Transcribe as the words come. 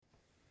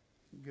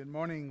Good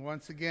morning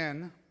once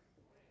again.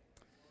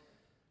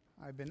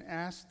 I've been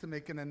asked to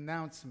make an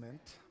announcement,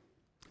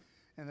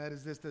 and that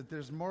is this, that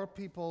there's more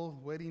people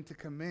waiting to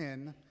come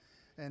in,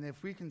 and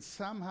if we can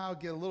somehow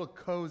get a little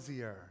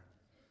cozier,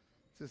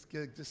 just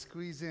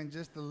squeeze in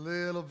just a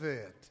little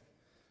bit.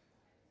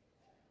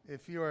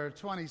 If you are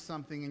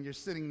 20-something and you're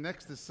sitting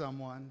next to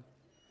someone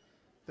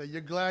that you're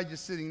glad you're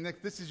sitting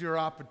next, this is your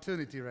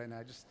opportunity right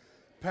now. Just,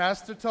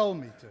 Pastor told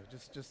me to.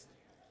 Just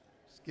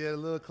get a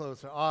little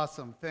closer.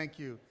 Awesome. Thank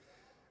you.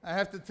 I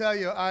have to tell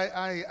you,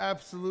 I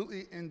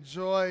absolutely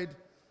enjoyed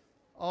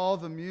all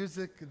the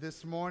music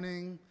this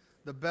morning,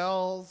 the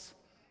bells,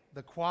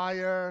 the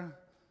choir,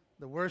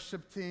 the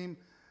worship team.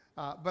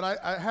 But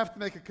I have to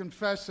make a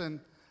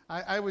confession.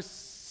 I was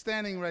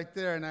standing right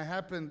there, and I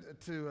happened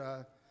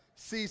to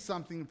see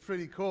something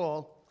pretty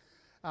cool.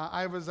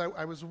 I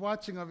was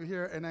watching over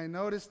here, and I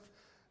noticed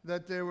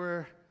that there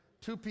were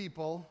two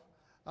people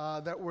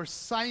that were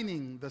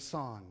signing the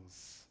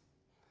songs.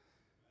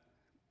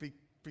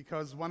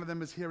 Because one of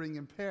them is hearing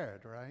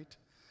impaired, right?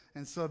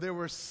 And so they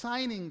were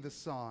signing the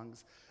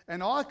songs.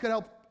 And I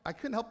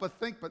couldn't help but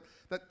think, but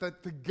that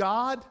the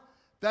God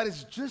that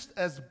is just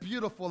as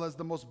beautiful as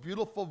the most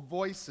beautiful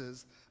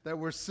voices that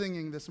we're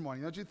singing this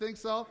morning. Don't you think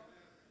so?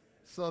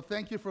 So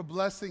thank you for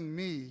blessing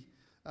me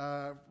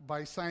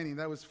by signing.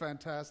 That was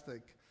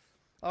fantastic.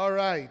 All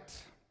right.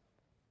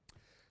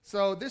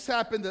 So this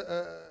happened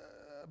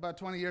about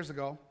 20 years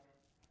ago.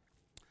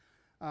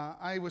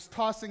 I was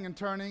tossing and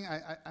turning.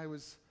 I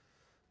was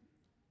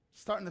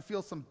starting to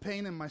feel some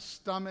pain in my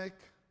stomach,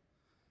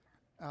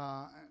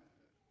 and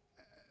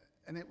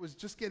it was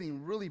just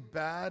getting really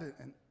bad,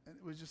 and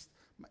it was just,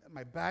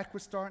 my back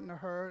was starting to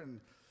hurt, and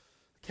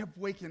I kept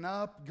waking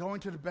up, going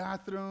to the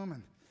bathroom,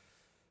 and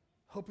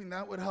hoping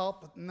that would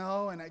help, but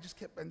no, and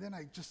then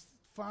I just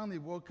finally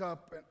woke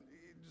up, and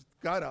just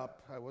got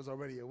up. I was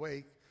already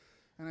awake,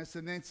 and I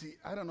said, Nancy,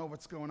 I don't know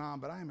what's going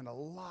on, but I am in a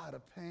lot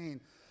of pain.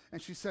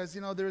 And she says,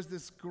 there's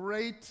this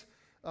great,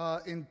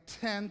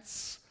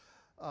 intense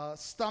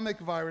stomach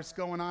virus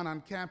going on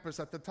campus.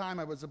 At the time,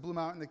 I was at Blue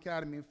Mountain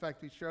Academy. In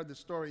fact, we shared this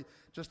story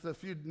just a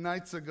few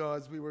nights ago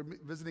as we were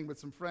visiting with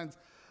some friends.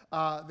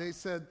 They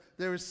said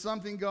there is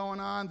something going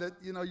on that,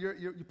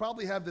 you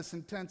probably have this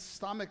intense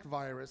stomach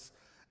virus,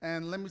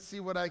 and let me see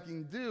what I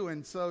can do.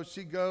 And so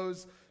she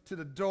goes to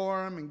the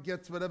dorm and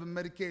gets whatever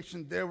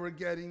medication they were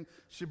getting.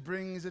 She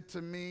brings it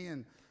to me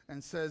and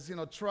says,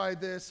 try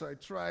this. So I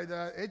try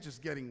that. It's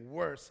just getting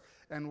worse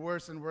and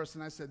worse and worse.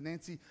 And I said,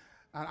 Nancy,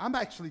 I'm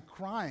actually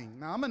crying.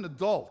 Now, I'm an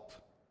adult,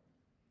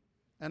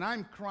 and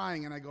I'm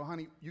crying, and I go,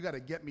 honey, you got to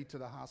get me to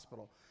the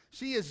hospital.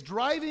 She is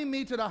driving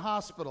me to the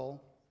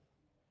hospital,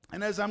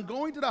 and as I'm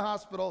going to the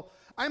hospital,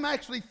 I'm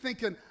actually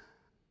thinking,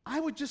 I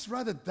would just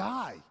rather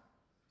die.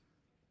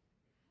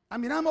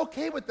 I'm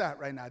okay with that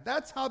right now.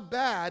 That's how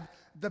bad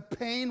the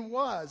pain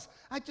was.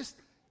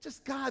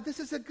 God,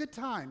 this is a good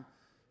time,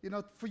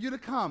 for you to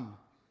come.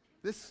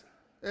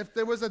 If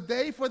there was a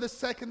day for the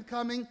second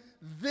coming,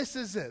 this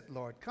is it,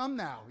 Lord. Come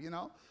now,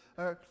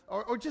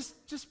 or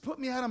just put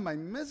me out of my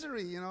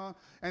misery,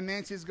 And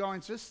Nancy's going,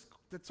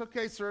 it's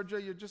okay,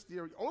 Sergio.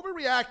 You're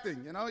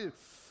overreacting,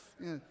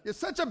 You're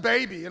such a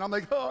baby, and I'm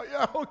like, oh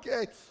yeah,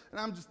 okay.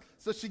 And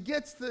so she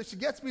gets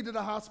me to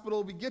the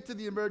hospital. We get to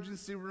the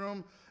emergency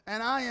room,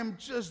 and I am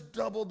just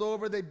doubled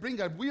over. They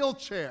bring a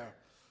wheelchair.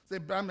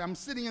 I'm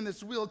sitting in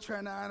this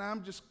wheelchair now, and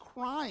I'm just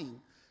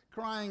crying,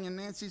 and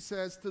Nancy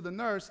says to the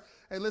nurse,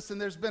 hey, listen,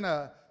 there's been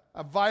a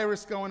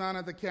virus going on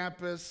at the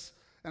campus,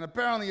 and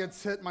apparently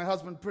it's hit my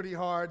husband pretty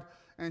hard,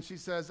 and she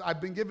says,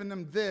 I've been giving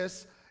him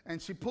this, and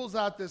she pulls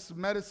out this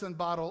medicine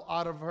bottle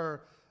out of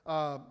her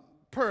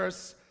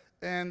purse,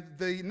 and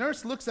the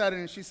nurse looks at it,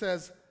 and she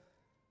says,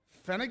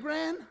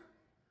 Phenagran?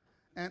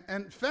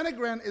 And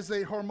Phenagran is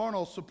a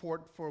hormonal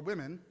support for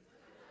women,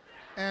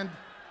 and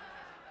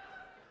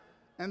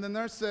the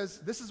nurse says,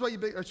 this is what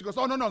she goes,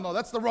 oh, no,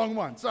 that's the wrong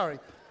one, sorry.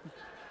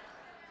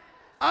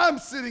 I'm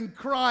sitting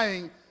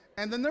crying,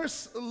 and the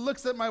nurse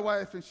looks at my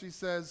wife, and she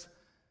says,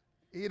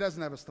 he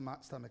doesn't have a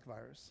stomach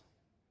virus.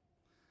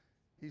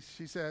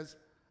 She says,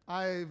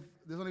 there's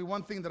only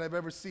one thing that I've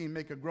ever seen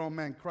make a grown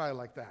man cry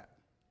like that.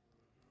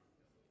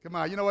 Come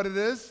on, you know what it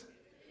is?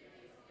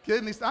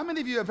 Kidney stones. How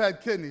many of you have had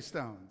kidney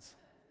stones?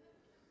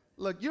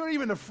 Look, you're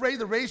even afraid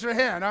to raise your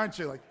hand, aren't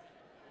you? Like,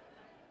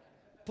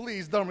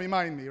 please don't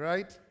remind me,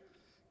 right?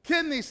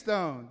 Kidney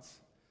stones.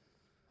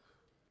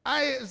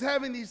 I was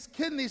having these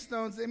kidney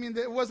stones.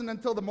 It wasn't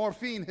until the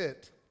morphine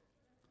hit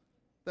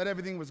that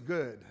everything was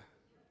good.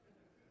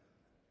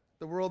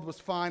 The world was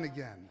fine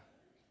again.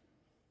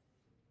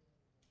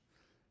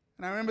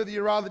 And I remember the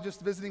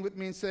urologist visiting with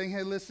me and saying,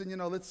 hey, listen,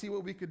 let's see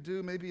what we could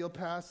do. Maybe you'll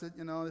pass it,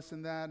 this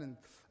and that. And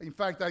in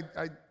fact,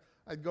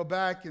 I'd go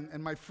back,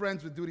 and my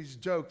friends would do these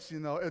jokes,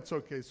 it's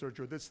okay,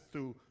 Sergio, this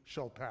too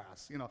shall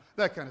pass,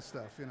 that kind of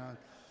stuff,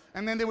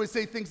 And then they would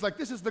say things like,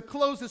 this is the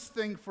closest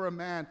thing for a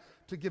man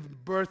to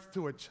give birth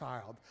to a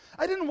child.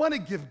 I didn't want to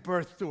give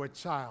birth to a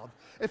child.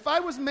 If I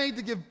was made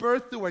to give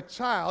birth to a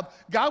child,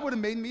 God would have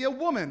made me a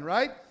woman,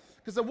 right?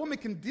 Because a woman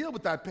can deal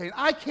with that pain.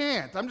 I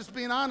can't. I'm just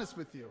being honest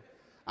with you.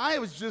 I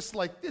was just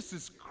like, this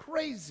is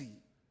crazy.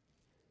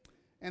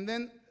 And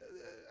then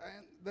I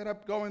ended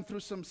up going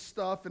through some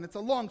stuff, and it's a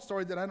long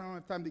story that I don't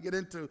have time to get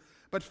into.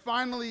 But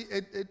finally,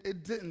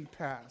 it didn't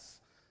pass.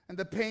 And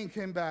the pain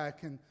came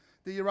back, and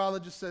the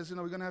urologist says,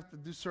 we're going to have to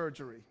do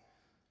surgery.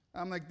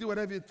 I'm like, do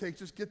whatever it takes,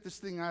 just get this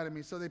thing out of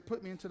me. So they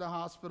put me into the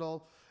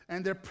hospital,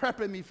 and they're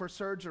prepping me for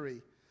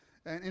surgery.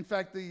 And in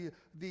fact,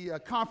 the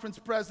conference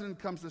president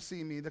comes to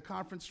see me, the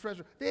conference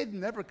treasurer. They had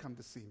never come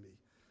to see me.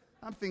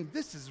 I'm thinking,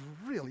 this is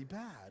really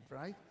bad,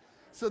 right?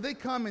 So they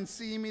come and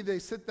see me, they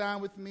sit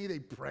down with me, they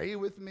pray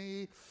with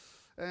me,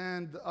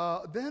 and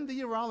then the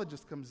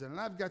urologist comes in, and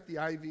I've got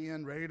the IV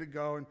in, ready to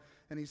go,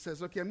 and he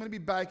says, okay, I'm going to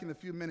be back in a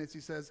few minutes, he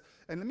says,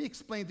 and let me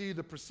explain to you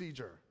the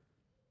procedure.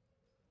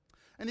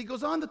 And he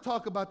goes on to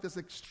talk about this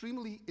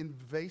extremely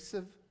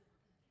invasive,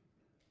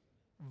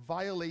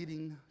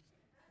 violating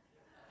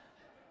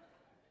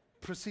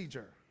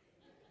procedure.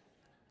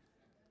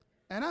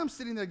 And I'm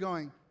sitting there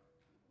going,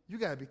 you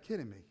got to be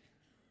kidding me.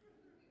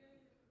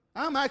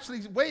 I'm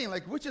actually weighing,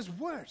 like, which is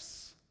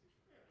worse?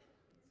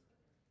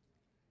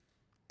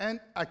 And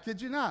I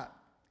kid you not,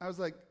 I was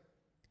like,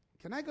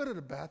 can I go to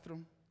the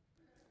bathroom?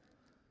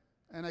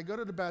 And I go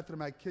to the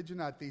bathroom, I kid you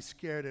not, they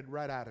scared it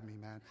right out of me,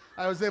 man.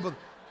 I was able to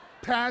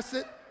pass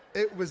it.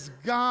 It was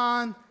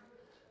gone.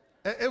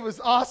 It was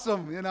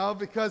awesome,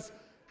 because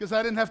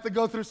I didn't have to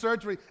go through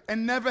surgery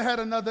and never had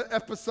another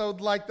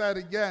episode like that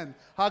again.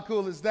 How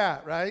cool is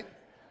that, right?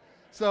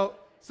 So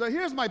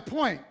here's my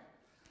point.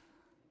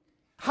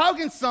 How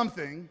can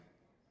something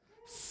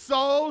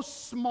so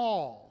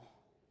small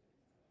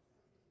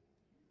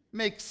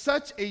make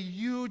such a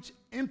huge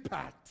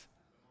impact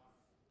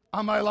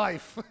on my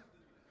life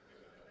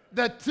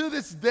that to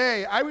this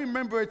day, I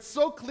remember it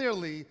so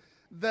clearly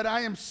that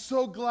I am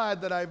so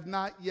glad that I've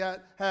not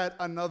yet had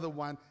another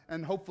one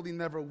and hopefully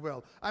never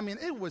will. I mean,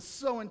 it was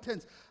so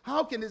intense.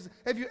 Have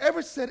you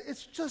ever said,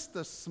 it's just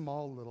a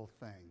small little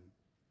thing?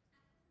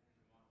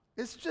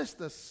 It's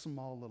just a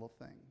small little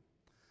thing.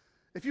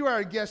 If you are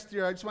a guest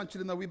here, I just want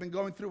you to know we've been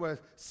going through a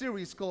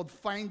series called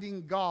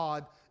Finding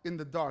God in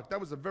the Dark. That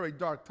was a very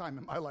dark time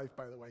in my life,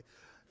 by the way.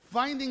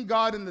 Finding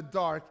God in the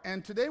Dark.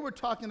 And today we're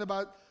talking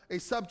about a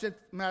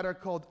subject matter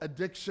called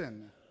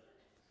addiction.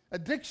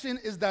 Addiction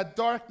is that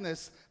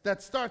darkness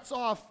that starts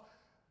off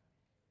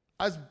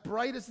as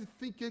bright as you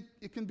think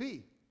it can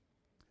be.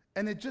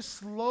 And it just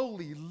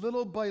slowly,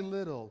 little by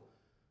little,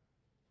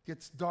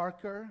 gets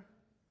darker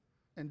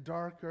and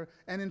darker.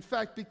 And in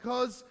fact,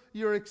 because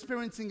you're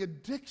experiencing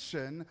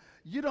addiction,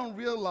 you don't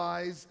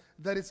realize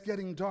that it's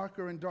getting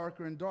darker and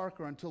darker and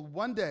darker until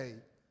one day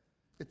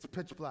it's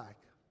pitch black.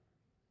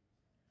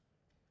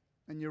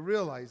 And you're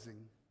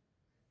realizing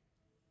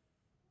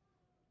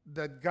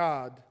that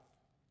God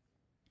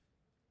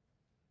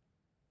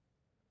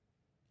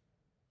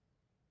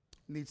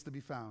needs to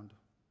be found.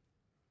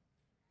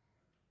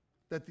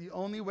 That the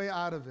only way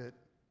out of it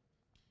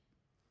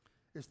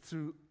is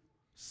through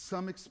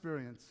some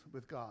experience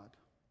with God.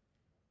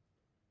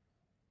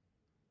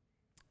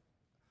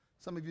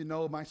 Some of you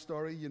know my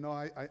story.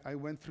 I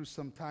went through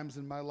some times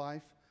in my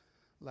life.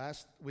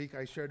 Last week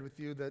I shared with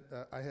you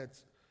that I had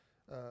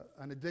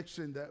an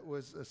addiction that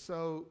was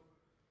so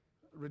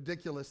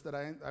ridiculous that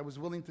I was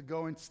willing to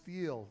go and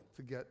steal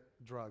to get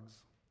drugs.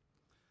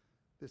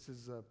 This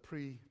is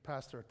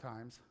pre-pastor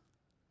times.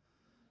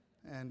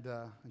 And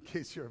in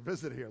case you're a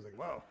visitor here, I was like,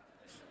 whoa,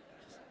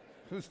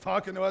 who's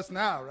talking to us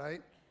now,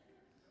 right?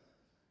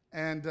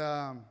 And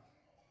I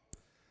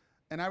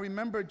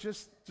remember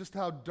just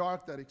how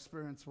dark that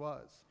experience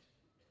was.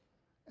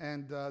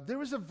 And there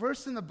was a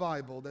verse in the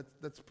Bible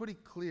that's pretty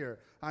clear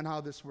on how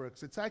this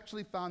works. It's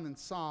actually found in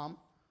Psalm,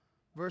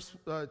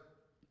 the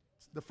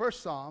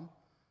first Psalm,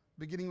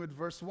 beginning with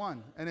verse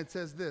 1. And it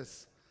says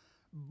this: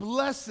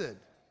 Blessed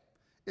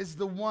is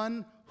the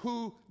one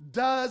who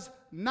does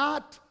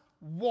not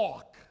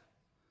walk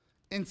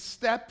in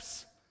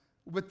steps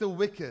with the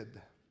wicked,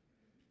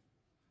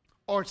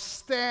 or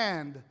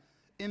stand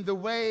in the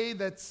way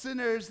that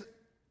sinners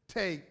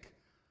take,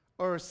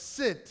 or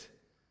sit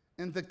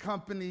in the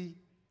company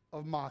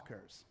of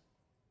mockers.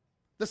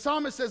 The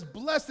psalmist says,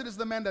 blessed is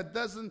the man that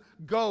doesn't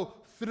go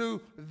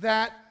through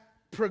that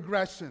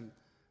progression,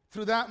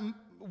 through that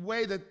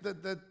way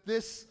that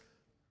this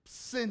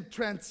sin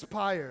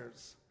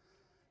transpires.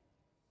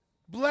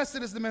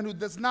 Blessed is the man who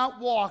does not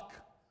walk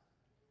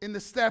in the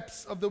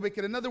steps of the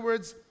wicked. In other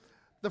words,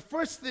 the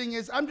first thing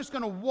is, I'm just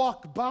going to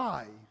walk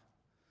by.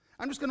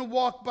 I'm just going to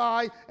walk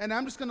by, and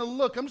I'm just going to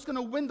look. I'm just going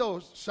to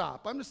window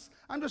shop. I'm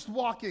just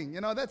walking.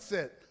 That's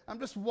it. I'm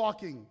just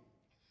walking.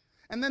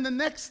 And then the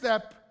next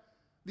step,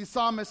 the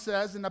psalmist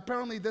says, and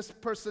apparently this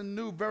person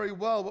knew very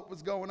well what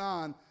was going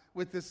on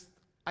with this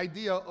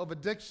idea of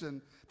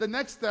addiction. The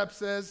next step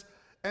says,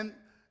 and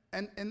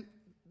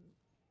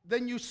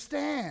then you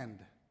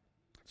stand.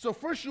 So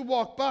first you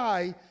walk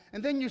by,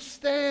 and then you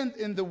stand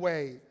in the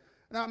way.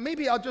 Now,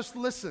 maybe I'll just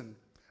listen.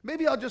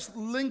 Maybe I'll just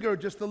linger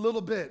just a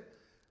little bit.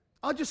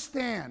 I'll just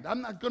stand.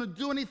 I'm not going to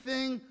do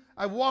anything.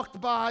 I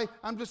walked by.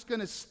 I'm just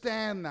going to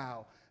stand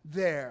now.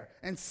 there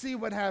and see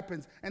what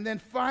happens. And then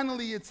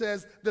finally it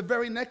says the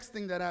very next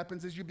thing that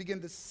happens is you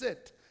begin to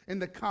sit in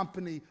the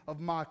company of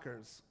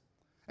mockers.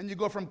 And you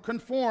go from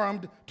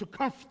conformed to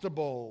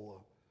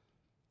comfortable.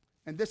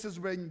 And this is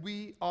when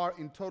we are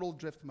in total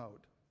drift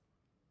mode.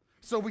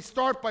 So we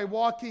start by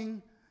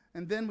walking,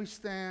 and then we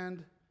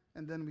stand,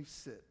 and then we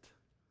sit.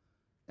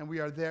 And we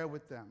are there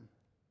with them.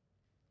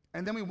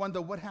 And then we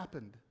wonder what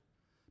happened.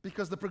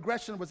 Because the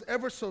progression was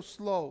ever so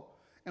slow,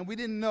 and we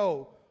didn't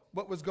know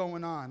what was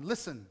going on.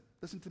 Listen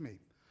to me.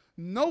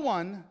 No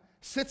one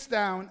sits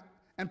down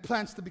and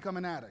plans to become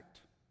an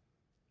addict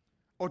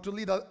or to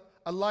lead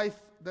a life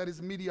that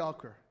is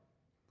mediocre.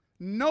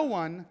 No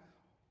one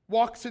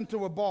walks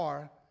into a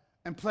bar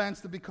and plans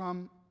to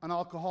become an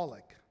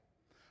alcoholic.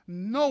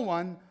 No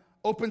one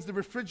opens the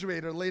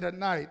refrigerator late at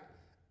night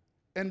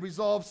and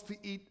resolves to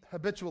eat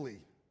habitually.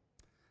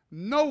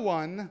 No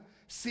one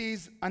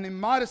sees an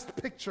immodest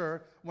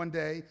picture one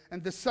day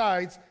and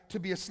decides to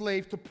be a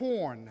slave to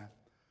porn.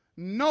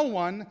 No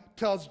one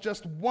tells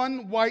just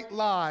one white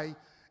lie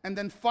and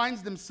then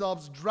finds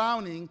themselves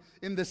drowning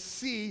in the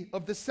sea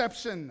of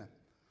deception.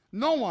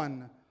 No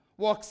one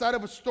walks out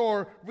of a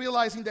store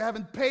realizing they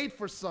haven't paid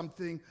for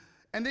something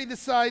and they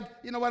decide,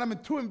 you know what, I'm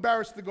too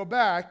embarrassed to go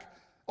back,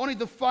 only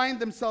to find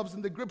themselves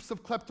in the grips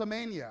of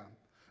kleptomania.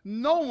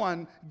 No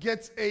one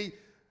gets a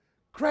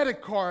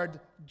credit card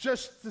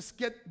just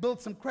to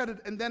build some credit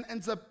and then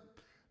ends up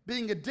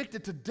being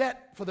addicted to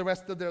debt for the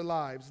rest of their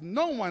lives.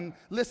 No one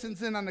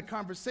listens in on the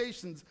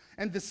conversations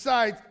and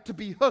decides to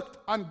be hooked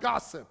on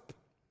gossip.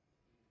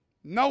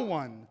 No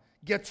one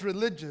gets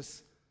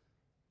religious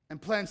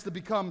and plans to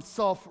become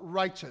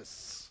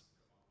self-righteous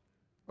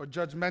or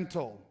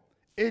judgmental.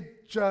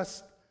 It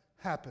just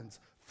happens.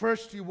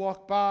 First you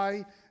walk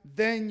by,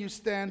 then you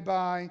stand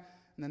by,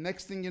 and the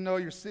next thing you know,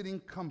 you're sitting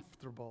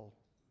comfortable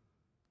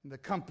in the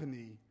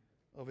company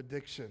of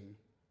addiction.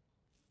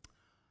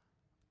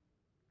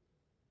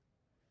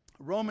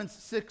 Romans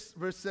 6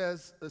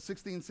 verse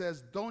 16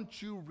 says,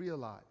 don't you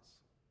realize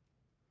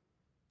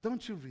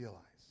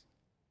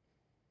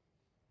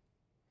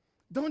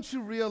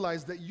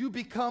that you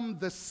become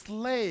the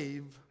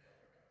slave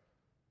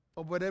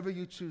of whatever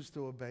you choose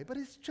to obey? But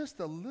it's just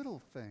a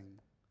little thing.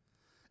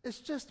 It's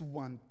just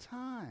one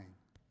time.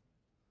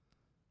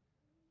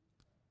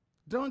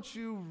 Don't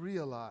you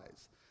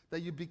realize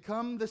that you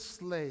become the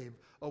slave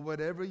of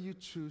whatever you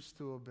choose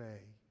to obey?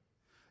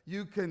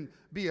 You can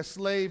be a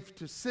slave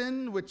to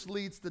sin, which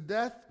leads to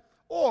death,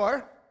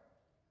 or,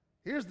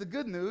 here's the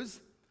good news,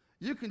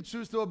 you can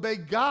choose to obey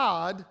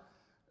God,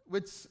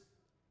 which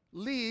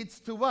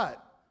leads to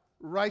what?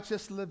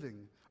 Righteous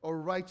living or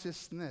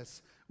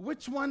righteousness.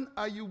 Which one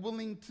are you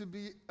willing to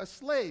be a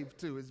slave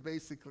to is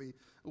basically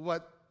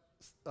what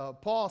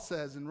Paul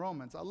says in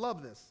Romans. I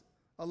love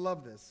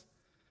this.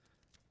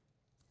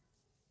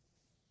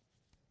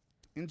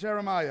 In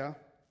Jeremiah,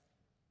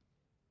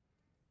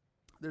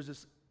 there's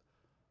this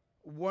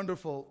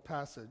wonderful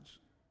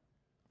passage,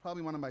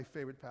 probably one of my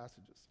favorite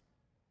passages.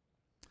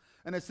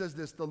 And it says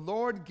this: the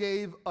Lord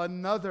gave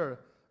another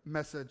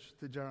message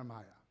to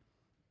Jeremiah.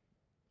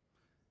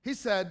 He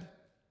said,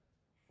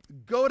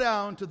 go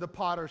down to the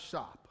potter's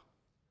shop,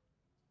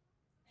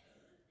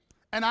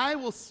 and I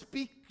will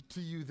speak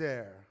to you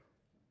there.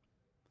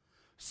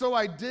 So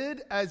I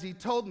did as he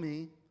told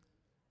me,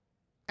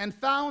 and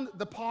found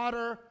the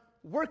potter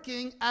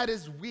working at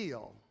his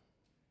wheel.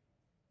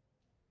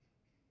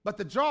 But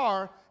the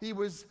jar he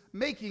was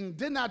making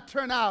did not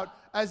turn out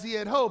as he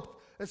had hoped,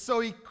 and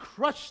so he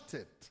crushed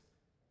it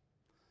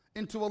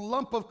into a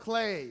lump of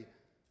clay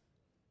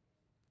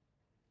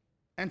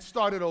and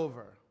started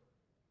over.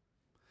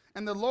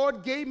 And the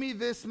Lord gave me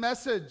this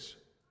message: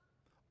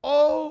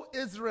 O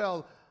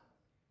Israel,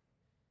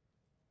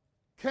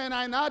 can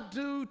I not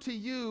do to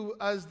you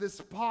as this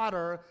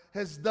potter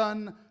has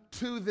done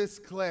to this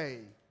clay?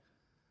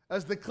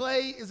 As the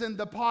clay is in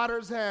the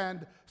potter's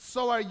hand,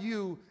 so are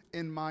you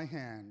in my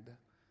hand.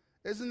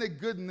 Isn't it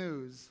good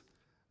news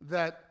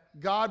that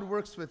God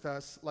works with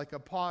us like a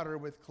potter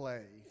with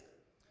clay?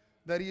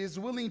 That he is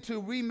willing to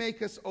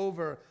remake us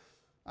over.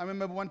 I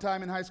remember one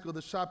time in high school,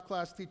 the shop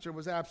class teacher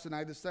was absent.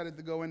 I decided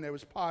to go in. There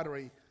was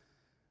pottery.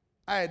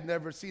 I had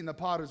never seen the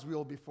potter's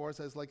wheel before,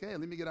 so I was like, hey,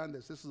 let me get on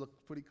this. This looks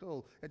pretty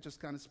cool. It just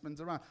kind of spins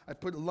around. I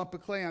put a lump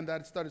of clay on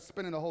that. It started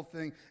spinning the whole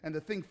thing, and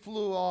the thing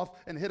flew off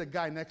and hit a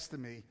guy next to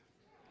me.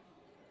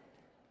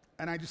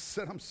 And I just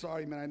said, I'm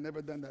sorry, man. I've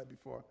never done that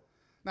before.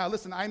 Now,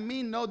 listen, I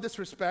mean no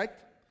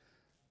disrespect,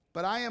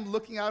 but I am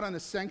looking out on a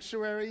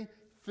sanctuary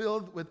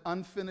filled with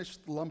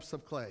unfinished lumps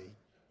of clay.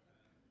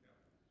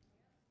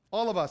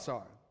 All of us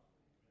are.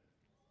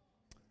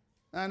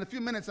 Now, in a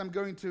few minutes, I'm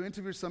going to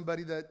interview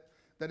somebody that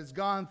has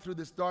gone through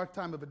this dark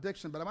time of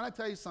addiction. But I want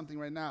to tell you something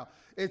right now.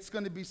 It's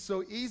going to be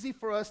so easy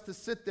for us to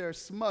sit there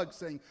smug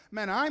saying,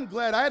 man, I'm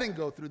glad I didn't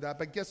go through that.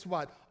 But guess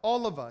what?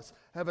 All of us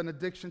have an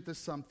addiction to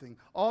something.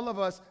 All of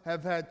us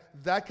have had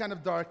that kind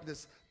of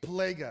darkness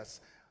plague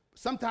us.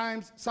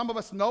 Sometimes some of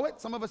us know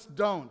it, some of us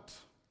don't.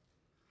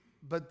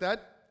 But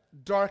that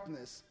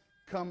darkness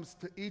comes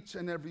to each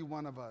and every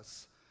one of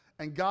us.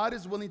 And God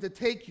is willing to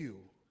take you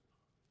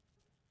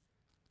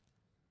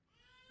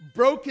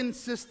broken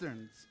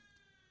cisterns,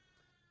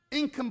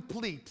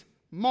 incomplete,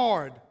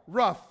 marred,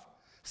 rough,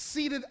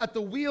 seated at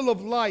the wheel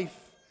of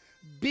life,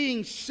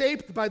 being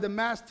shaped by the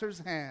Master's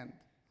hand.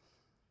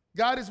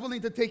 God is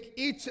willing to take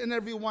each and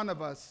every one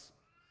of us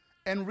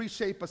and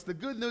reshape us. The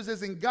good news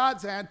is, in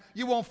God's hand,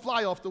 you won't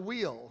fly off the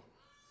wheel.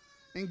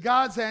 In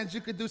God's hands,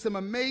 you could do some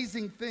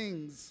amazing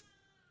things.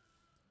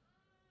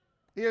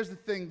 Here's the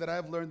thing that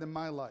I've learned in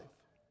my life.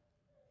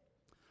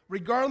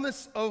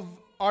 Regardless of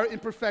our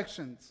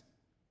imperfections,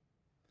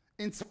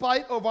 in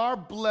spite of our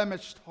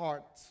blemished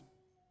hearts,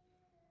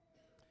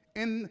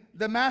 in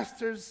the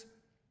Master's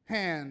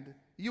hand,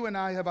 you and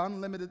I have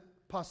unlimited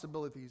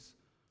possibilities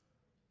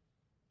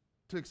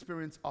to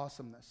experience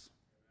awesomeness.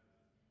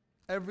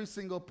 Every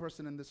single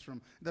person in this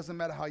room. It doesn't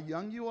matter how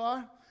young you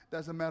are.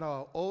 Doesn't matter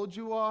how old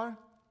you are.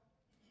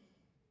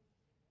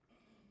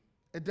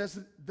 It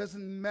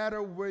doesn't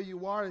matter where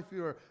you are, if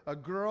you're a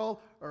girl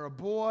or a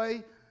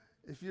boy,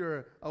 if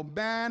you're a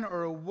man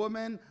or a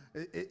woman.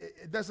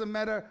 It doesn't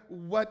matter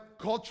what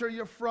culture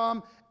you're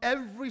from.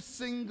 Every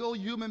single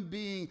human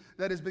being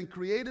that has been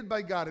created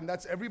by God, and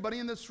that's everybody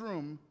in this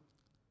room,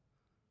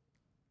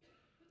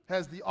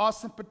 has the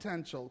awesome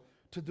potential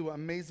to do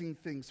amazing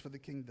things for the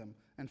kingdom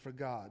and for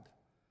God.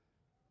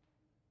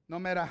 No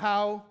matter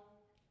how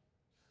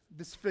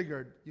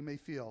disfigured you may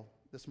feel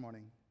this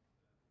morning,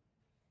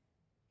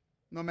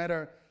 no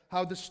matter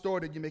how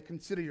distorted you may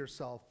consider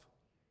yourself,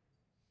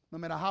 no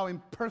matter how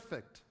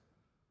imperfect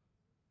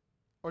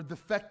or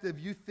defective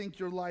you think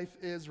your life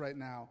is right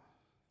now,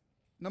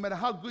 no matter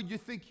how good you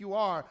think you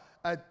are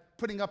at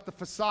putting up the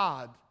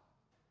facade,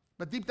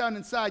 but deep down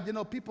inside,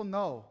 people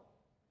know.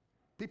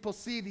 People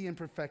see the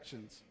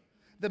imperfections.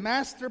 The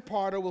master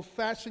potter will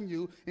fashion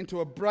you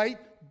into a bright,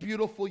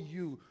 beautiful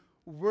you,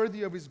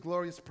 worthy of his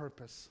glorious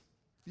purpose.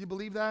 Do you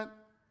believe that?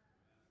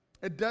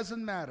 It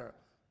doesn't matter.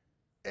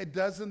 It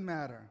doesn't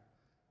matter.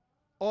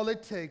 All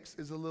it takes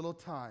is a little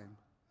time.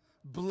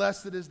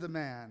 Blessed is the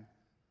man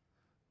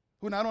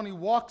who not only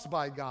walks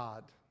by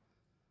God,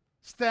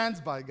 stands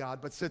by God,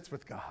 but sits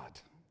with God.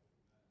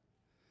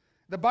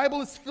 The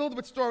Bible is filled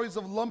with stories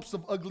of lumps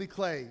of ugly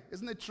clay.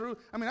 Isn't it true?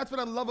 I mean, that's what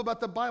I love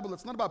about the Bible.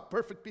 It's not about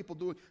perfect people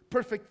doing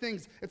perfect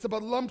things. It's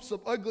about lumps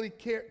of ugly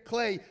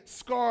clay,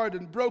 scarred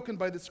and broken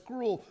by this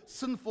cruel,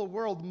 sinful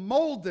world,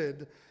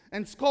 molded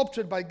and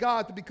sculptured by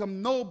God to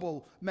become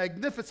noble,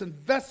 magnificent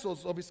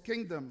vessels of his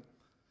kingdom.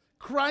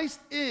 Christ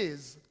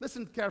is,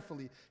 listen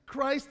carefully,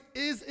 Christ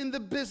is in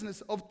the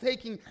business of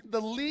taking the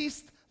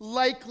least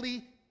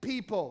likely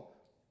people,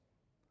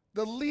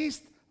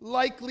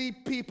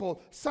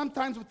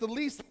 sometimes with the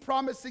least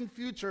promising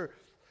future,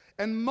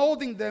 and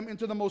molding them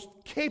into the most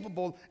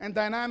capable and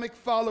dynamic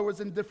followers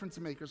and difference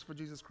makers for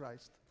Jesus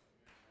Christ.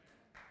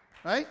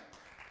 Right?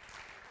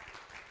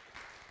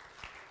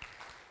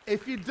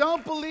 If you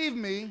don't believe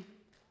me,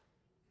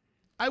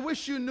 I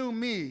wish you knew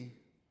me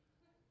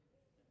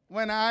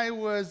when I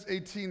was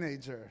a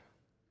teenager.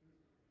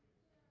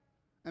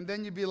 And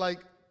then you'd be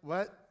like,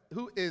 what?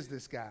 Who is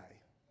this guy?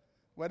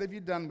 What have you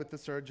done with the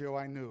Sergio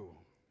I knew?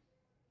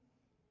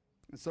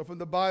 And so from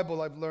the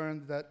Bible, I've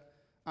learned that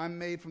I'm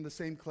made from the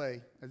same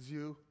clay as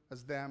you,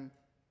 as them.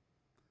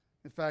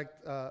 In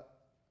fact,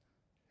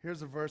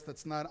 here's a verse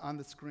that's not on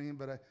the screen,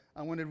 but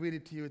I want to read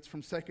it to you. It's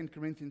from 2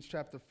 Corinthians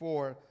chapter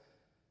 4,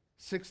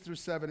 6 through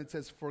 7. It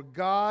says, "For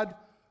God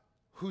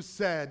who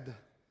said,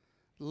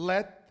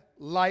 'Let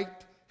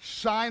light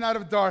shine out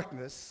of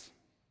darkness,'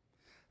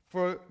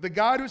 for the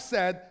God who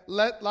said,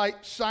 'Let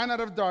light shine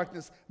out of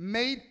darkness,'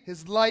 made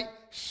his light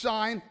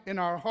shine in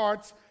our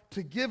hearts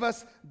to give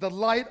us the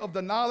light of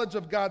the knowledge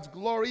of God's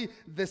glory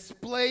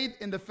displayed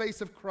in the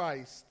face of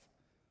Christ.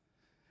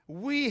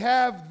 We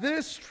have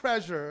this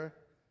treasure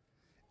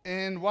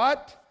in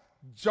what?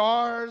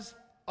 Jars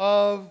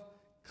of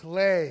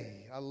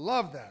clay." I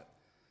love that.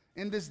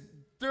 In this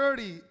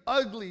dirty,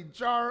 ugly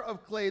jar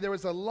of clay, there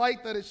is a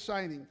light that is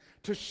shining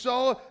to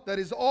show that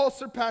his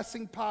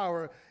all-surpassing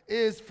power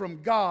is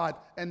from God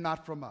and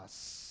not from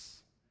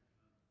us.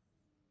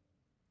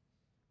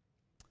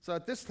 So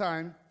at this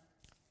time,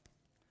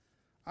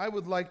 I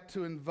would like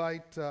to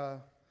invite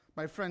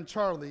my friend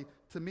Charlie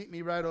to meet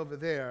me right over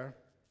there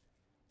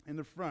in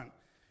the front.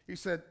 He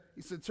said,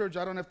 "Serge,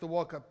 I don't have to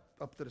walk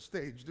up to the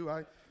stage, do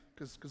I?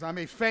 Because I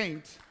may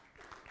faint."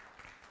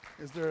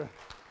 Is there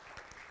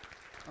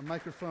a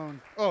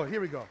microphone? Oh, here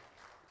we go.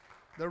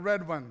 The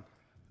red one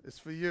is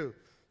for you.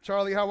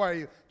 Charlie, how are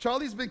you?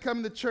 Charlie's been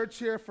coming to church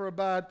here for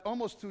about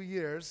almost 2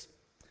 years.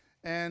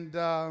 And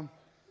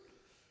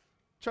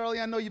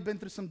Charlie, I know you've been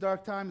through some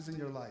dark times in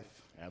your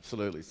life.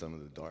 Absolutely, some of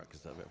the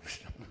darkest I've ever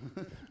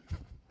known.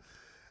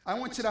 I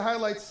want you to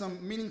highlight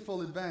some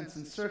meaningful events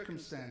and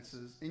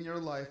circumstances in your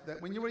life that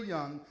when you were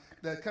young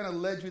that kind of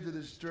led you to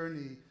this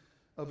journey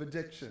of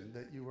addiction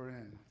that you were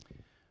in.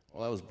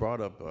 Well, I was brought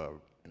up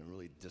in a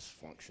really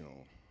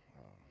dysfunctional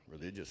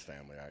religious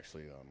family,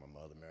 actually. My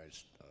mother married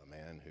a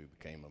man who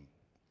became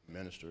a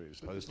minister. He was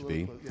supposed to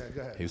be. Yeah,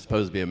 go ahead. He was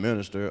supposed to be a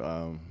minister,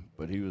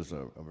 but he was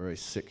a very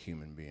sick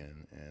human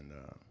being and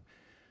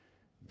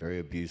very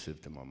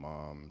abusive to my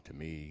mom, to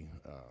me,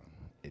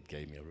 it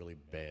gave me a really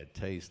bad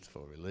taste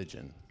for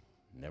religion.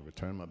 Never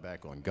turned my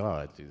back on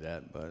God through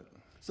that, but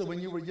So when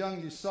you were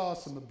young, you saw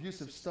some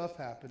abusive stuff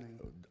happening.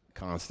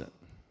 constant.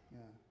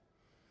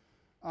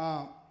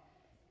 Yeah.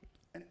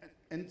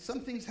 And some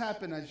things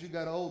happened as you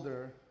got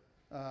older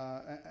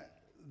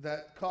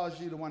that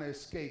caused you to want to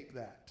escape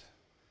that.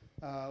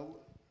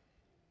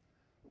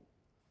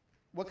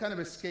 What kind of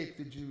escape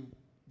did you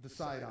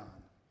decide on?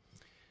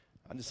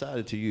 I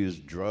decided to use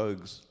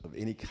drugs of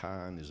any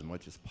kind as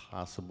much as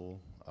possible,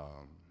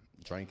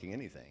 drinking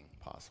anything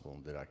possible,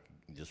 that I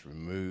could just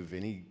remove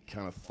any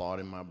kind of thought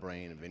in my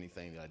brain of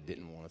anything that I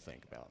didn't want to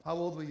think about. How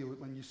old were you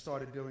when you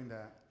started doing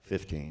that?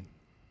 15.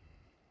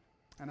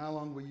 And how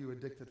long were you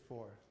addicted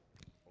for?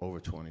 Over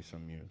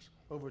 20-some years.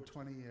 Over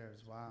 20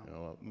 years, wow. You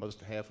know, more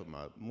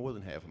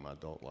than half of my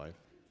adult life.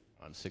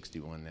 I'm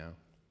 61 now.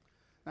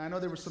 Now, I know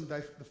there were some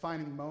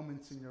defining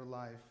moments in your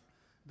life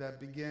that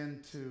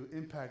began to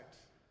impact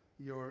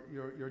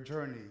your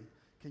journey.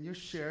 Can you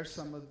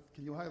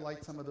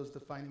highlight some of those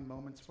defining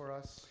moments for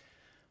us?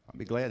 I'll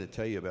be glad to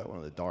tell you about one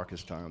of the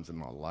darkest times in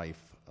my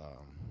life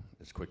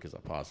as quick as I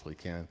possibly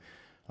can.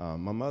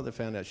 My mother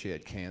found out she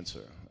had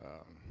cancer.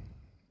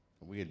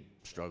 We had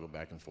struggled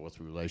back and forth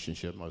through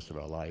relationship most of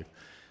our life.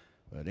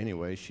 But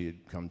anyway, she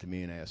had come to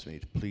me and asked me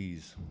to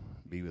please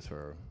be with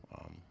her.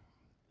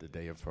 The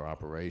day of her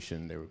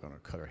operation, they were going to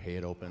cut her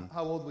head open.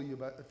 How old were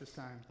you at this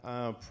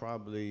time?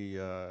 Probably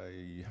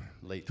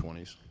late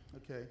 20s.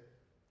 Okay.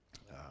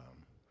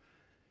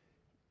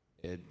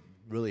 It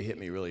really hit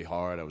me really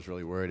hard. I was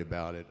really worried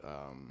about it.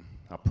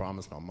 I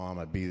promised my mom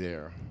I'd be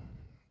there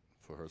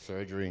for her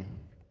surgery.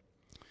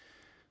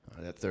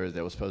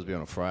 That was supposed to be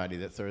on a Friday.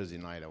 That Thursday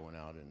night, I went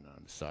out and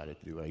decided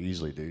to do what I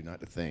usually do, not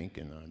to think,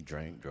 and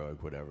drank,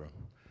 drug, whatever.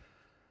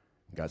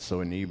 Got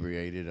so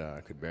inebriated,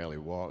 I could barely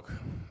walk.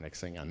 Next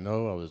thing I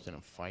know, I was in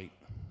a fight.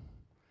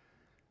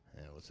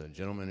 And it was a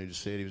gentleman who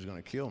just said he was going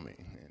to kill me.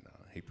 And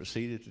he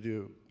proceeded to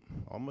do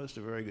almost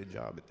a very good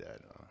job at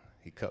that.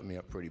 He cut me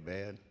up pretty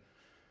bad.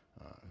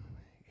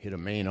 Hit a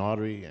main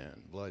artery,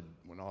 and blood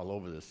went all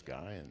over this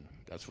guy, and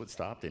that's what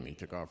stopped him. He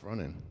took off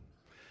running.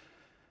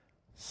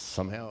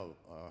 Somehow,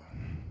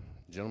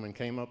 a gentleman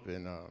came up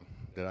and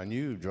that I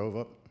knew drove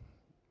up.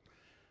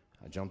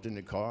 I jumped in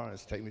the car and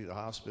taken me to the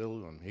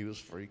hospital, and he was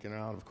freaking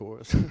out, of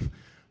course.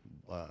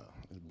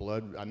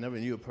 Blood, I never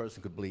knew a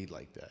person could bleed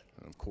like that.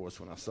 And of course,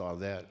 when I saw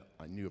that,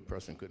 I knew a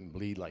person couldn't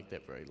bleed like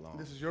that very long.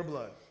 This is your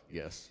blood?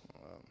 Yes.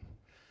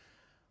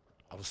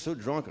 I was so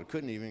drunk I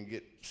couldn't even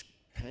get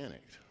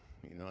panicked.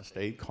 You know, I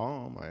stayed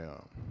calm. I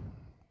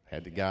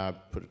had the guy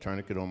put a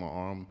tourniquet on my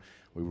arm.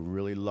 We were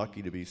really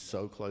lucky to be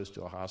so close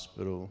to a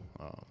hospital.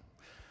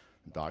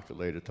 The doctor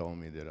later told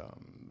me that a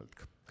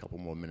couple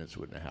more minutes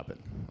wouldn't have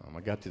happened. I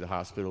got to the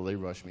hospital. They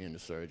rushed me into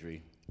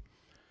surgery.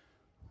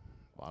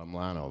 Bottom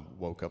line, I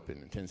woke up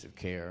in intensive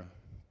care,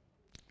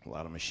 a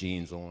lot of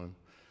machines on.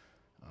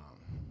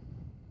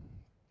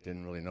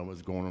 Didn't really know what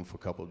was going on for a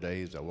couple of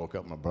days. I woke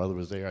up, my brother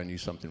was there. I knew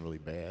something really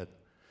bad.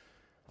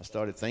 I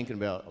started thinking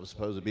about I was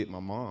supposed to be at my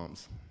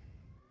mom's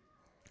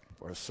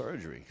for a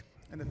surgery.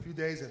 And a few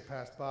days had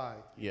passed by.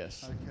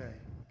 Yes. Okay.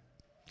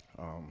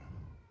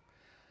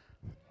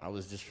 I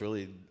was just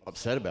really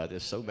upset about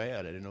this so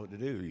bad. I didn't know what to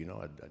do. You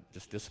know, I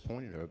just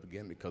disappointed her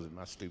again because of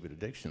my stupid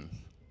addictions.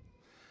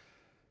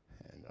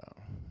 And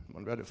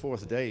on about the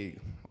fourth day,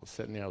 I was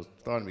sitting there. I was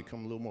starting to become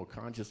a little more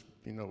conscious,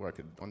 you know, where I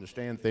could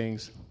understand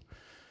things.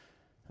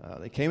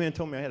 They came in and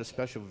told me I had a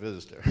special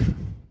visitor.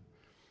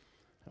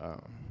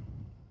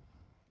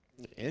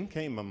 In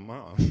came my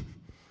mom.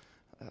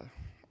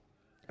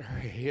 Her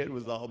head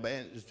was all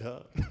bandaged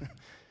up.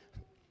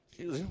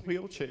 She was in a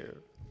wheelchair.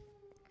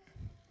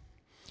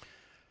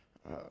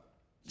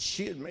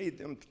 She had made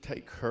them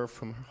take her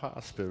from her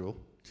hospital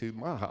to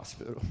my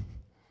hospital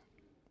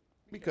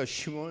because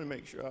she wanted to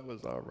make sure I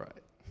was all right.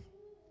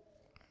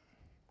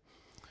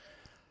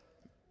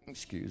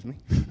 Excuse me.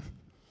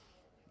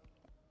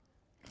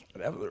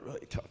 That was a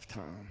really tough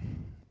time.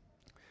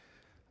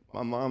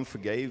 My mom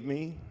forgave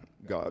me.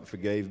 God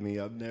forgave me.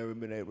 I've never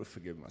been able to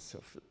forgive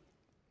myself.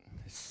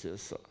 It's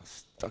just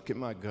stuck in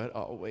my gut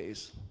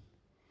always.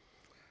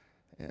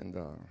 And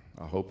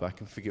I hope I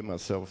can forgive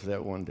myself for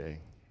that one day.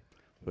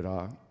 But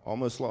I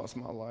almost lost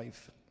my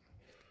life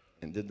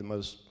and did the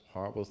most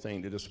horrible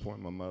thing to disappoint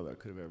my mother I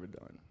could have ever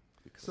done.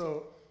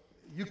 So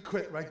you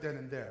quit right then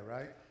and there,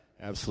 right?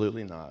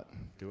 Absolutely not.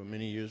 There were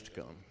many years to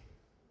come.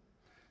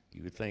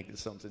 You would think that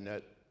something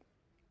that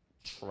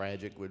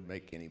tragic would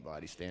make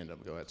anybody stand up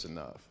and go, that's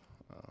enough.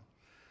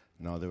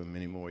 No, there were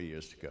many more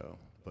years to go.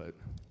 But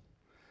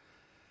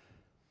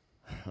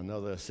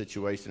another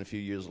situation a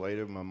few years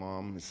later, my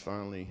mom is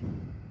finally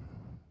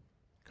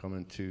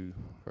coming to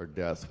her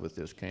death with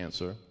this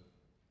cancer.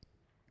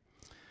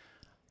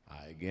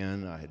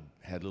 I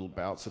had little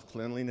bouts of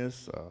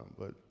cleanliness,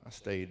 but I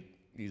stayed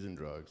using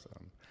drugs.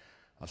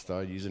 I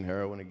started using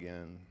heroin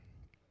again.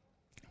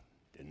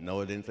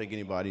 Didn't think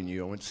anybody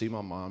knew. I went to see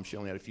my mom. She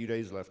only had a few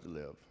days left to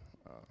live.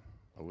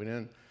 I went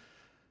in.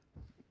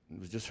 It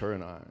was just her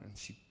and I. And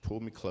she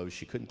pulled me close.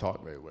 She couldn't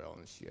talk very well.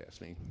 And she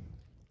asked me,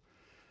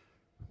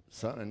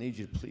 son, I need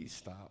you to please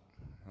stop.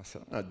 I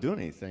said, I'm not doing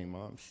anything,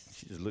 Mom.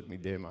 She just looked me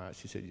dead in my eyes.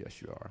 She said,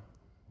 yes, you are.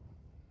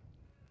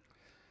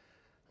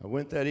 I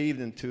went that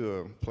evening to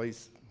a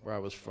place where I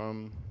was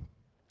from,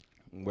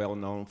 well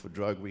known for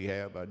drug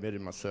rehab. I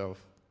admitted myself.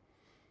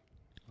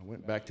 I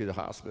went back to the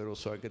hospital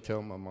so I could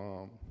tell my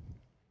mom.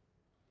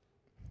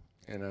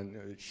 And I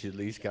knew that she at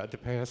least got to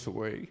pass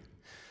away,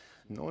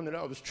 knowing that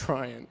I was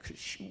trying because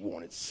she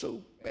wanted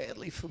so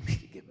badly for me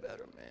to get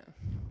better, man.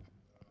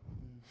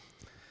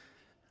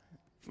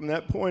 From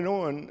that point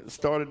on,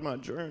 started my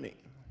journey.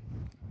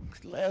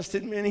 It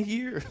lasted many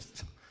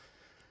years.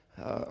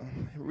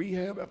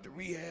 Rehab after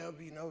rehab,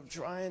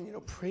 trying,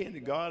 praying to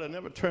God. I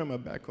never turned my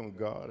back on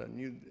God. I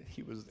knew that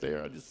He was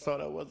there. I just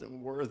thought I wasn't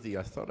worthy.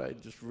 I thought I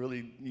just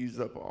really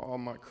used up all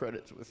my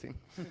credits with Him.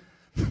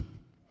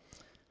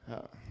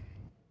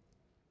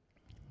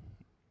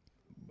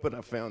 But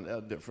I found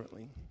out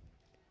differently.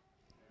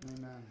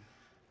 Amen.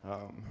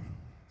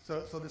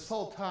 So this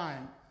whole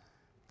time,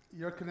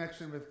 your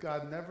connection with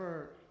God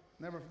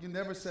you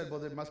never said, well,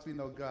 there must be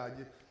no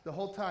God. The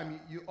whole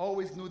time, you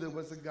always knew there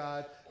was a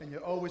God, and you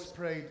always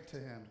prayed to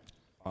Him.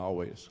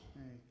 Always.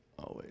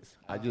 Always.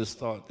 I just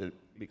thought that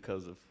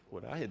because of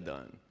what I had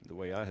done, the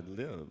way I had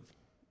lived,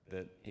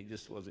 that He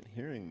just wasn't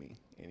hearing me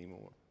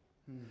anymore.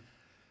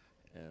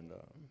 And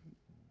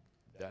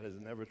that is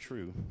never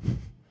true.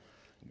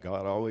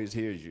 God always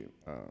hears you.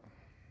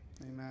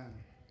 Amen.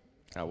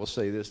 I will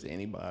say this to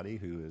anybody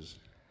who is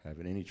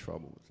having any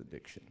trouble with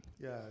addiction.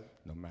 Yeah.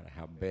 No matter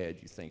how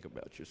bad you think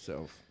about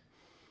yourself,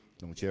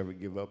 don't you ever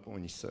give up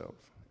on yourself.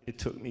 It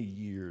took me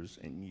years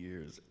and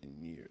years and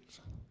years.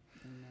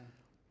 Amen.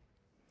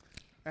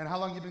 And how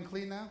long you been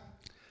clean now?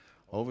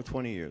 Over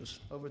 20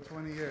 years. Over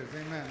 20 years.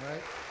 Amen,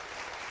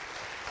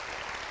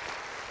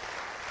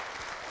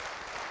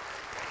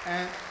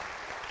 right?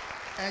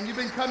 And you've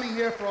been coming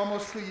here for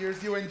almost 2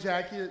 years, you and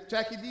Jackie.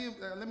 Jackie,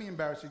 let me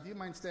embarrass you. Do you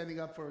mind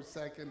standing up for a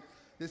second?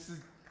 This is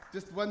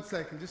just 1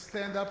 second. Just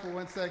stand up for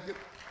 1 second.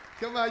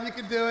 Come on, you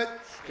can do it.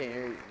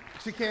 Scared.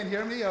 She can't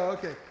hear me? Oh,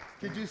 okay.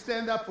 Could you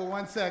stand up for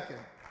 1 second?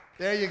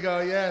 There you go.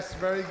 Yes,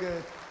 very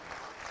good.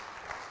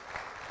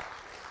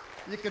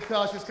 You can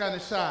tell she's kind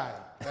of shy,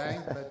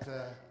 right? But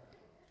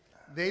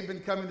they've been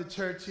coming to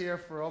church here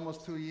for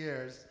almost 2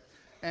 years.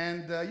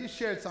 And you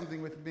shared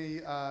something with me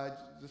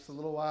just a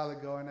little while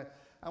ago, and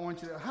I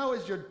want you to, how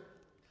has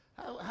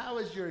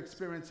your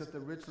experience at the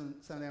Richland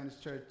St. Agnes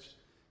Church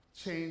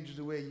changed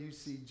the way you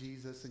see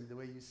Jesus and the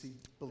way you see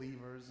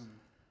believers?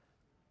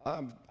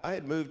 I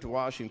had moved to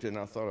Washington.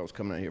 I thought I was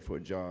coming out here for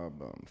a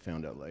job.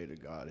 Found out later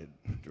God had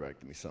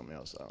directed me something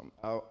else.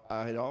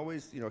 I had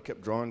always,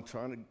 kept trying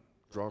to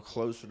draw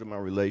closer to my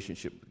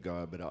relationship with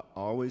God, but I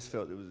always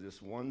felt there was this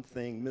one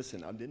thing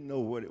missing. I didn't know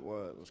what it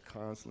was. I was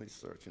constantly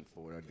searching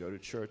for it. I'd go to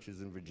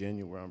churches in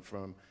Virginia, where I'm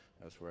from.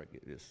 That's where I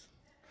get this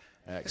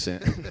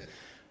accent. This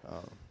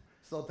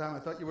whole time I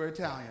thought you were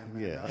Italian.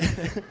 Yeah.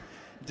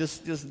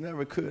 just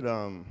never could.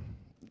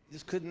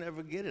 Just couldn't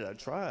never get it. I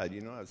tried,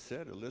 I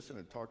sat and listened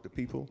and talked to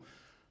people.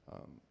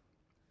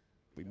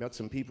 We met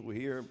some people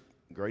here,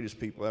 greatest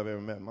people I've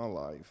ever met in my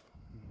life.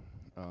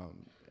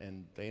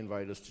 And they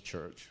invited us to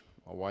church.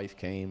 My wife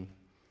came.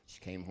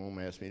 She came home,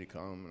 asked me to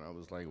come, and I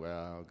was like,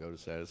 well, I'll go to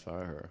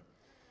satisfy her.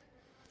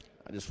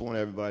 I just want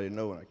everybody to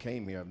know when I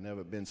came here, I've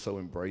never been so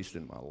embraced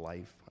in my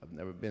life. I've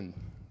never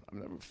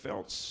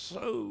felt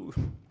so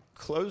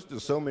close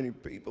to so many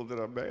people that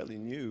I barely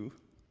knew.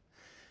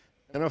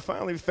 And I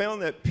finally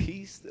found that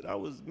peace that I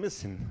was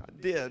missing.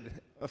 I did.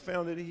 I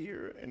found it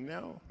here, and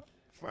now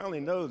I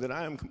finally know that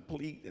I am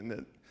complete and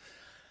that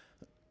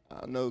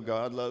I know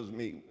God loves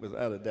me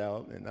without a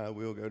doubt, and I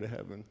will go to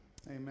heaven.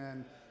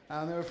 Amen.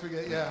 I'll never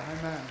forget. Yeah,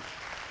 amen.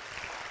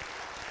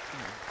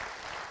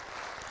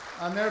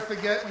 I'll never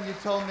forget when you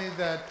told me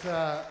that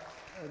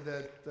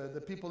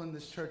the people in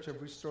this church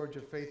have restored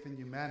your faith in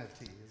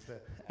humanity. Is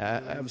that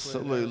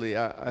absolutely?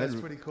 That's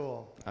pretty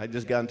cool. I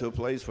just got into a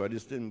place where I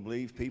just didn't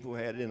believe people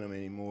had it in them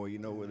anymore.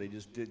 Where they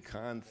just did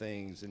kind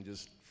things and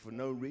just for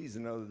no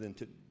reason other than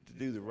to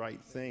do the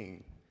right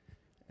thing.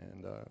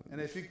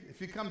 And if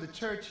you come to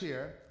church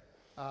here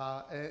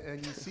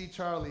and you see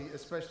Charlie,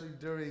 especially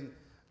during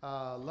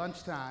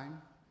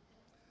lunchtime,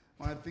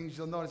 one of the things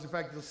you'll notice, in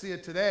fact, you'll see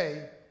it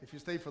today if you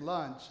stay for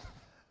lunch.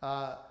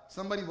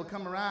 Somebody will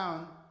come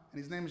around,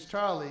 and his name is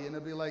Charlie, and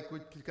they'll be like,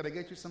 could I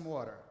get you some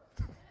water?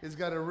 He's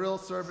got a real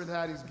servant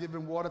hat. He's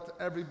giving water to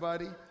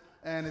everybody,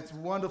 and it's a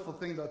wonderful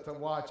thing to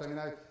watch. I mean,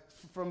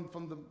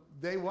 from the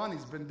day one,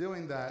 he's been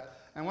doing that.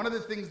 And one of the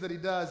things that he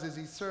does is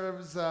he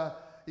serves,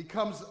 he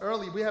comes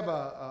early. We have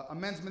a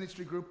men's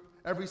ministry group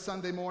every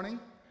Sunday morning.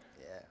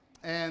 Yeah.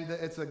 And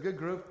it's a good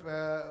group.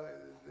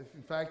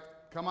 In fact,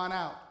 come on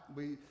out.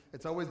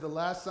 It's always the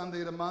last Sunday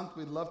of the month.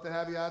 We'd love to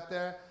have you out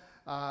there.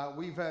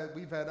 We've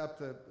had up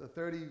to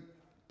 30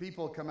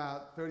 people come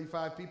out,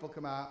 35 people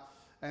come out,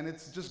 and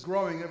it's just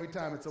growing every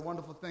time. It's a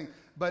wonderful thing.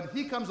 But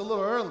he comes a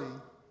little early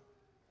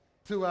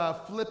to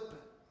flip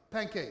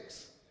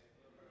pancakes.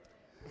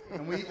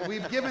 And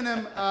we've given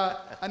him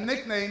a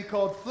nickname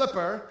called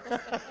Flipper.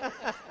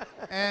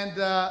 And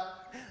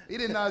He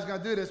didn't know I was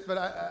going to do this, but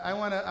I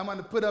want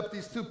to put up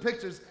these two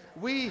pictures.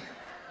 We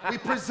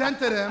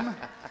presented him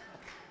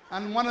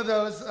on one of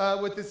those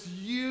with this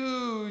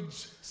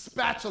huge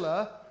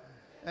spatula,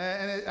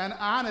 and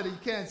on it, you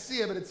can't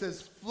see it, but it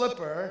says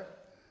Flipper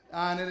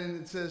on it,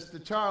 and it says to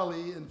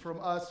Charlie, and from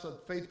us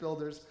at Faith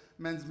Builders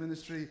Men's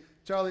Ministry,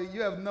 Charlie,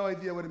 you have no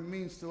idea what it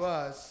means to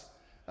us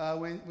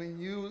when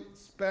you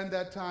spend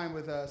that time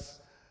with us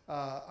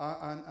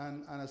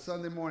on a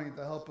Sunday morning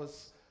to help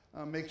us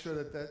make sure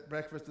that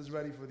breakfast is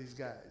ready for these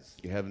guys.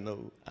 You have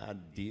no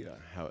idea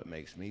how it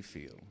makes me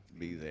feel to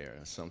be there.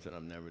 It's something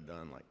I've never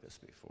done like this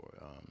before.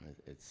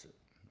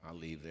 I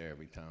leave there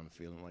every time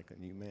feeling like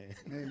a new man.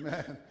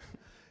 Amen.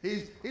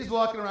 He's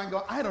walking around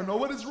going, I don't know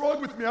what is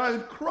wrong with me. I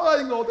am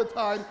crying all the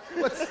time.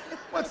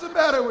 What's the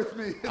matter with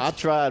me? I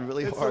tried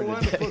really hard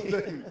today. It's a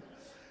wonderful thing.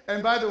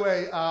 And by the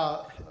way,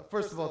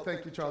 first of all,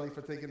 thank you, Charlie,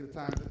 for taking the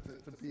time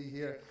to be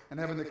here and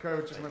having the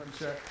courage to come up and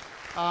share.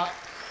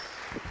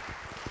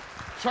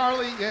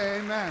 Charlie, yeah,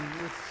 amen.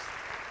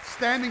 It's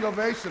standing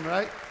ovation,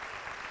 right?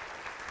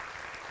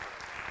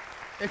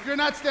 If you're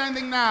not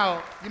standing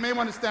now, you may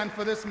want to stand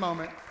for this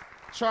moment.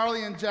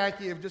 Charlie and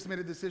Jackie have just made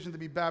a decision to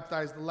be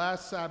baptized the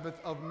last Sabbath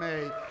of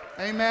May.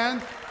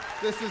 Amen?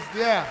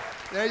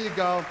 There you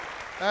go.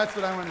 That's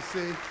what I want to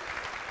see.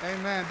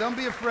 Amen. Don't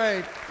be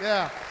afraid.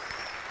 Yeah.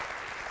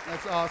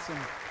 That's awesome.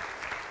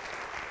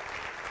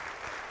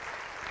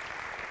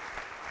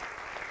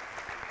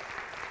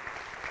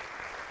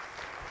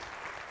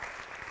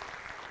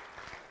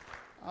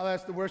 I'll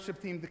ask the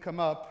worship team to come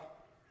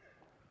up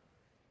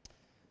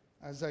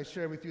as I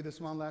share with you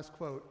this one last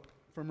quote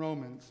from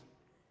Romans.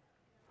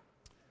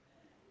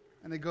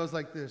 And it goes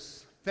like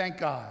this: thank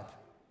God.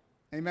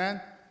 Amen?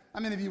 How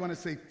many of you want to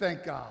say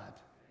thank God?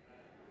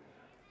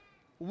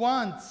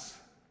 Once,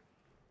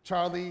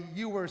 Charlie,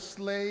 you were a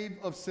slave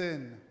of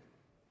sin.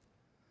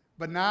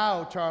 But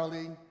now,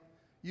 Charlie,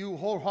 you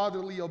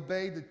wholeheartedly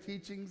obey the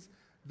teachings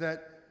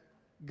that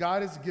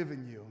God has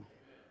given you.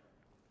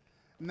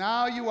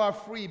 Now you are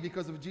free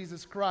because of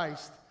Jesus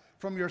Christ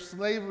from your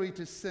slavery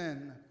to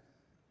sin,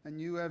 and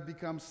you have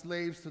become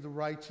slaves to the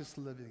righteous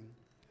living.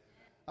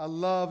 I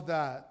love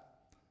that.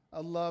 I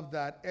love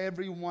that.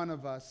 Every one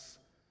of us,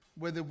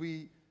 whether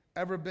we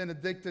ever been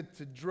addicted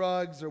to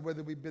drugs, or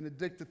whether we've been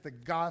addicted to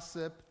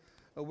gossip,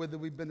 or whether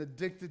we've been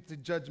addicted to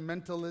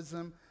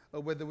judgmentalism, or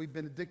whether we've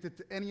been addicted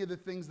to any of the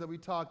things that we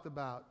talked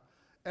about,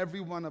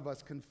 every one of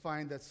us can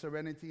find that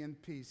serenity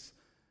and peace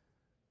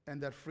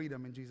and that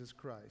freedom in Jesus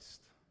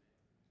Christ.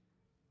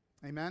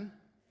 Amen?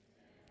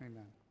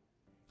 Amen.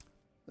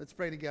 Let's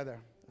pray together.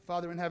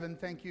 Father in heaven,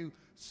 thank you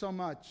so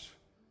much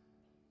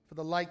for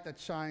the light that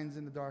shines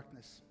in the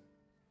darkness.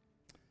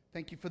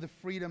 Thank you for the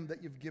freedom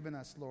that you've given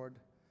us, Lord.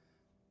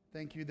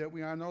 Thank you that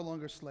we are no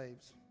longer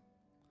slaves,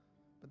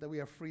 but that we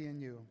are free in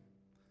you.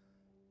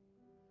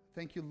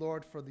 Thank you,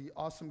 Lord, for the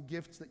awesome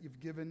gifts that you've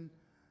given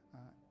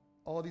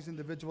all these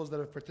individuals that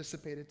have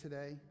participated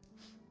today.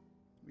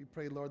 We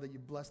pray, Lord, that you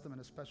bless them in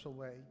a special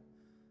way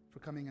for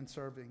coming and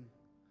serving.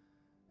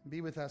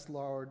 Be with us,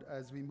 Lord,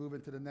 as we move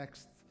into the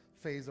next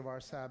phase of our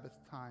Sabbath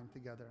time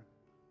together.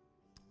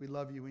 We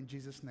love you in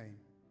Jesus' name.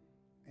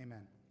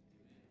 Amen.